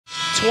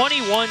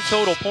21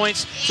 total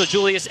points. So,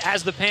 Julius,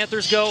 as the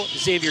Panthers go,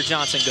 Xavier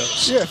Johnson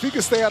goes. Yeah, if he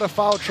can stay out of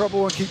foul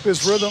trouble and keep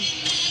his rhythm,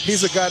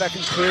 he's a guy that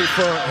can create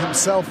for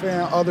himself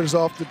and others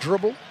off the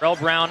dribble. Terrell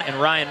Brown and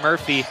Ryan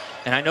Murphy.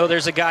 And I know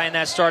there's a guy in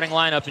that starting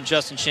lineup in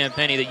Justin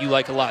Champagnie that you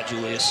like a lot,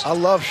 Julius. I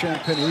love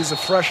Champagnie. He's a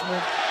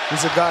freshman.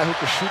 He's a guy who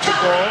can shoot the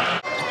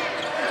ball.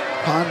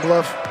 Pine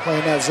Bluff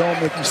playing that zone,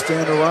 make you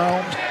stand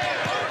around.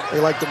 They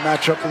like to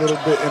match up a little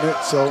bit in it,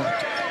 so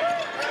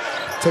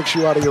it takes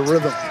you out of your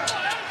rhythm.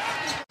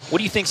 What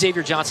do you think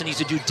Xavier Johnson needs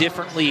to do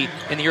differently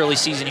in the early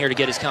season here to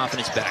get his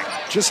confidence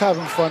back? Just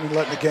having fun and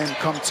letting the game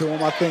come to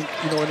him. I think,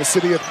 in the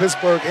city of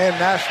Pittsburgh and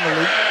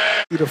nationally,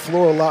 see the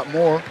floor a lot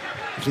more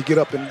if you get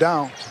up and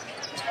down.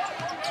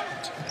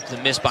 The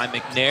miss by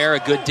McNair,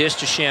 a good dish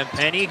to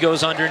Champagnie,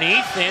 goes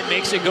underneath and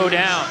makes it go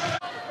down.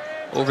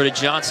 Over to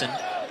Johnson.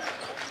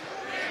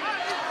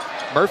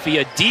 Murphy,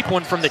 a deep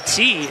one from the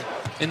tee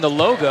in the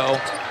logo.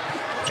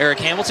 Eric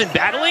Hamilton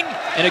battling,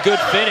 and a good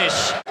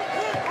finish.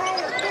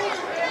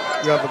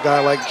 You have a guy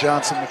like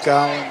Johnson,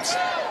 McGowan's,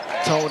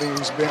 Tony,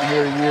 who's been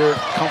here a year,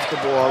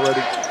 comfortable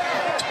already.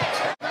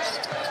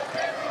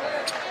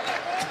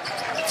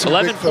 It's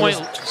 11-point,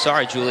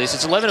 sorry, Julius,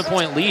 it's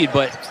 11-point lead,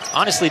 but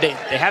honestly, they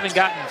haven't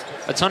gotten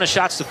a ton of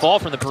shots to fall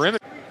from the perimeter.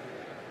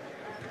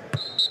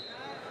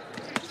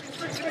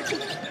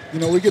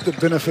 We get the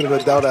benefit of the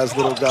doubt as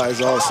little guys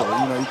also.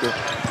 You could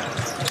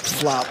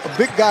flop. A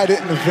big guy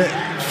didn't invent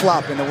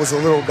flopping. It was a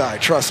little guy,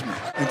 trust me.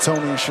 And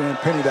Tony and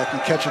Champagnie that can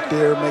catch it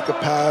there, make a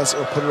pass,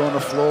 or put it on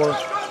the floor.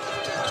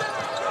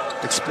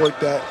 Exploit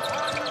that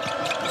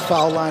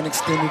foul line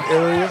extended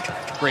area.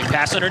 Great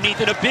pass underneath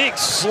and a big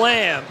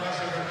slam.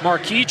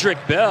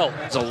 Marquedrick Bell.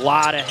 There's a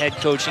lot of head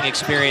coaching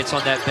experience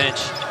on that bench.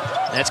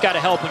 And that's got to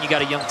help when you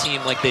got a young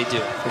team like they do.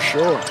 For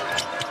sure.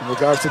 In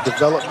regards to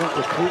development,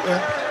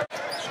 recruiting,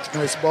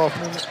 nice ball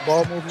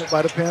movement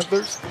by the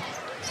Panthers.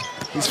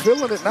 He's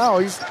feeling it now.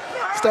 He's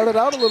started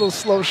out a little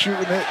slow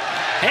shooting it.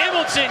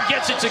 Hamilton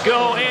gets it to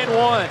go and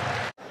one.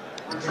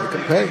 They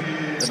can pay.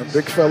 And a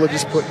big fella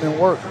just putting in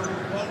work.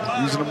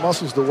 Using the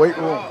muscles, the weight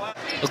room.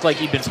 Looked like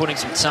he'd been putting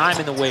some time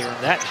in the weight room.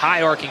 That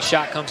high arcing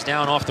shot comes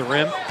down off the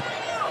rim.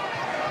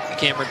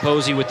 Cameron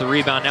Posey with the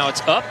rebound. Now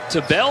it's up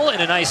to Bell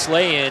and a nice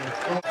lay-in.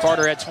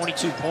 Carter had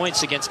 22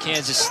 points against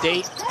Kansas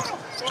State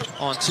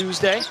on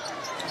Tuesday.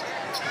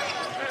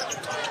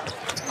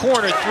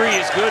 Corner three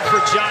is good for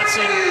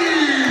Johnson.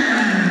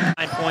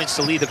 9 points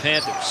to lead the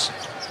Panthers.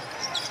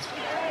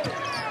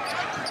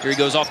 Here he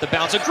goes off the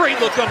bounce. A great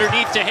look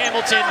underneath to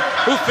Hamilton,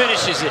 who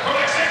finishes it.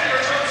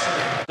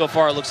 So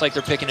far, it looks like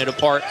they're picking it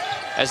apart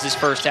as this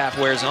first half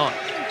wears on.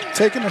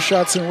 Taking the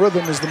shots in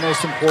rhythm is the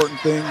most important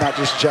thing, not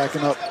just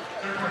jacking up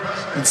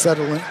and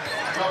settling.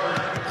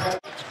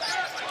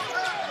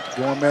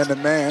 Going man to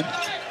man.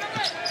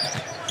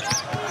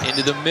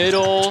 Into the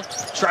middle,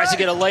 tries to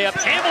get a layup.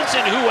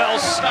 Hamilton, who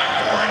else,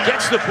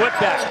 gets the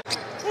putback.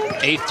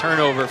 8th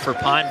turnover for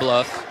Pine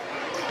Bluff.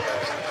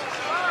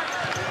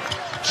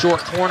 Short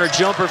corner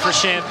jumper for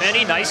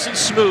Champagnie, nice and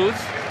smooth.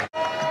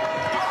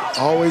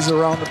 Always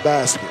around the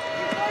basket.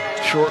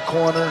 Short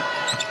corner.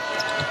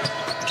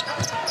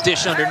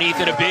 Dish underneath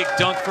and a big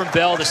dunk from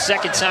Bell. The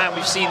second time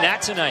we've seen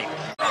that tonight.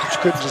 You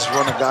couldn't just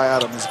run a guy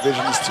out of him. His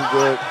vision is too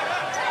good.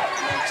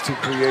 It's too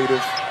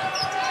creative.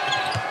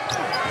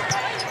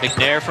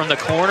 McNair from the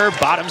corner,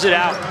 bottoms it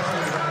out.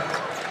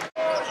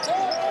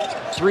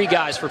 3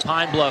 guys for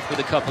Pine Bluff with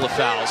a couple of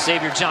fouls.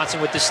 Xavier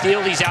Johnson with the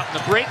steal. He's out in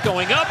the break,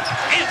 going up,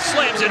 and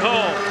slams it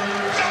home.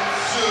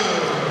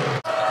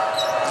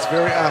 It's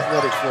very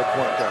athletic for a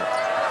point guard.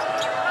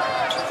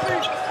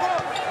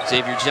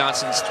 Xavier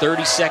Johnson's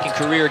 32nd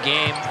career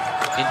game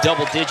in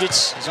double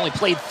digits. He's only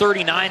played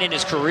 39 in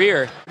his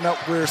career. Up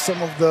where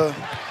some of the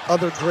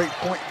other great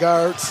point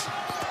guards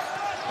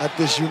at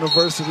this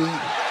university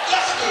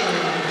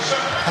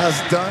has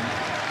done.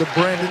 The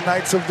Brandon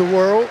Knights of the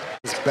world.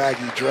 These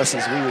baggy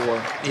dresses we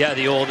wore. Yeah,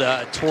 the old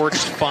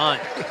torched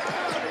font.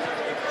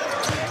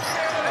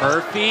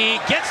 Murphy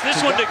gets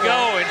this one to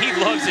go, and he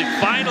loves it.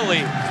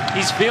 Finally,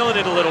 he's feeling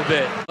it a little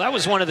bit. That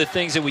was one of the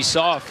things that we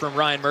saw from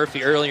Ryan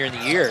Murphy earlier in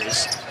the year,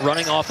 is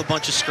running off a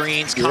bunch of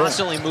screens,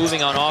 constantly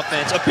moving on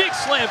offense. A big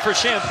slam for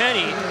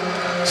Champagnie.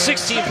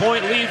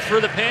 16-point lead for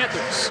the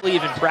Panthers.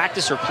 Even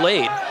practice or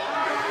played,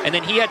 and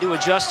then he had to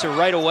adjust to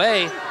right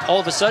away. All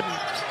of a sudden,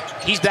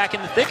 he's back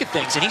in the thick of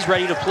things, and he's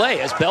ready to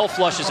play as Bell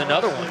flushes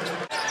another one.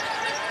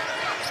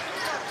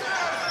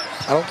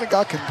 I don't think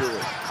I can do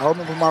it. I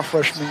remember my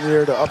freshman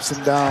year, the ups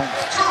and downs.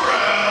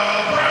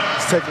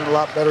 He's taking it a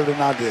lot better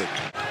than I did.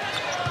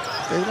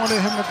 They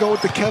wanted him to go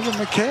with the Kevin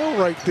McHale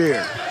right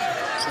there.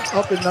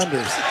 Up and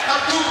unders.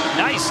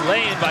 Nice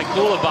lay-in by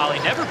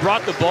Coulibaly. Never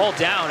brought the ball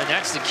down, and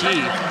that's the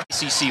key.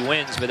 ACC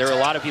wins, but there were a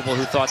lot of people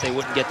who thought they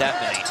wouldn't get that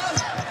many.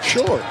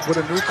 Sure, with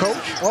a new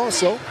coach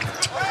also.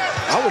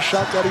 I was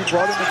shocked that he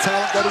brought in the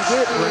talent that he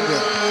did bring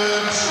in.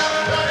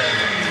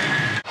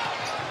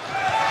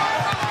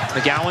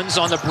 McGowan's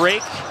on the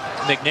break.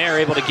 McNair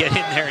able to get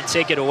in there and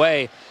take it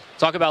away.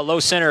 Talk about low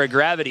center of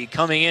gravity,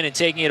 coming in and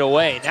taking it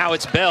away. Now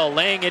it's Bell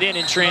laying it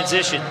in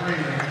transition.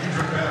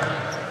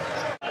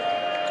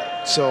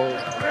 So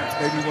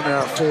maybe when they're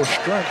at full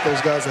strength,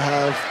 those guys will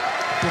have,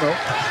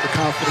 the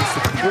confidence to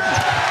contribute.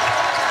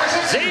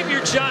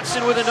 Xavier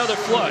Johnson with another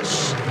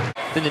flush.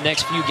 In the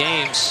next few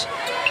games,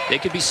 they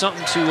could be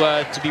something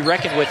to be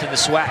reckoned with in the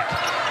SWAC.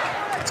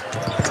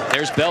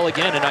 There's Bell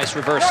again, a nice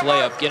reverse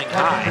layup, getting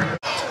high.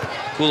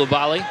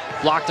 Koulibaly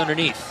blocked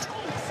underneath.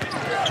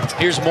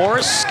 Here's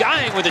Morris,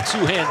 skying with a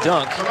two-hand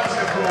dunk.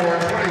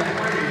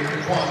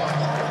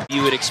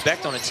 You would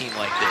expect on a team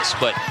like this,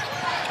 but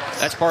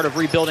that's part of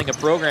rebuilding a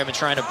program and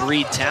trying to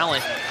breed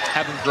talent,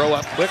 have them grow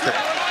up quicker.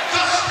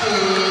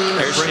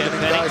 There's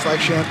Champagnie. Guys like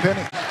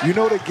Champagnie.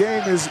 The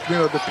game is,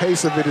 the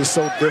pace of it is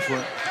so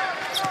different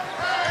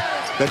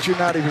that you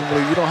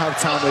don't have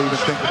time to even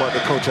think about the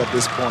coach at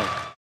this point.